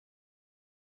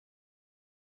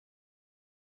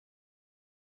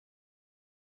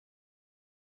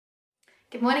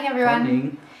Good morning, everyone.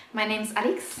 Morning. My name's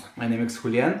Alix. My name is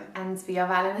Julian. And we are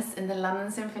violinists in the London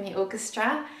Symphony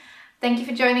Orchestra. Thank you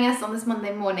for joining us on this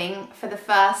Monday morning for the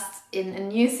first in a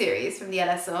new series from the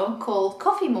LSO called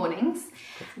Coffee Mornings.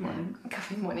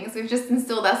 Coffee Mornings. We've just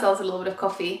installed ourselves a little bit of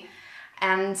coffee.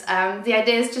 And the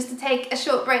idea is just to take a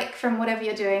short break from whatever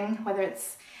you're doing, whether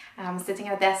it's sitting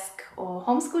at a desk or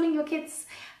homeschooling your kids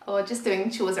or just doing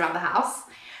chores around the house.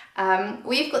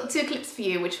 We've got two clips for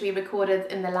you which we recorded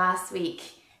in the last week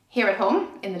here at home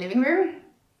in the living room.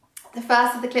 The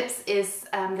first of the clips is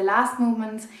the last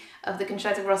movement of the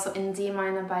Concerto grosso in D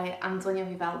minor by Antonio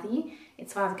Vivaldi.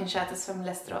 It's one of the concertos from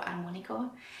l'Estro Armonico.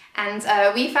 And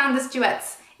we found this duet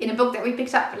in a book that we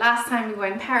picked up last time we were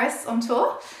in Paris on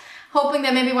tour, hoping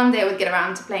that maybe one day we'd get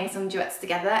around to playing some duets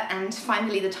together, and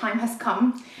finally the time has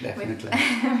come. Definitely.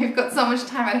 We've got so much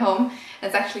time at home.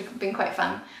 It's actually been quite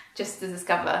fun just to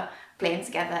discover playing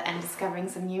together and discovering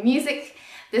some new music.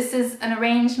 This is an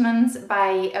arrangement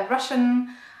by a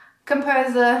Russian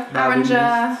composer,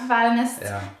 arranger, violinist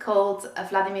called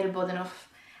Vladimir Bodanov,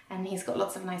 and he's got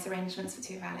lots of nice arrangements for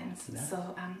two violins. Yeah.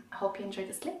 So I hope you enjoyed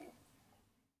this clip.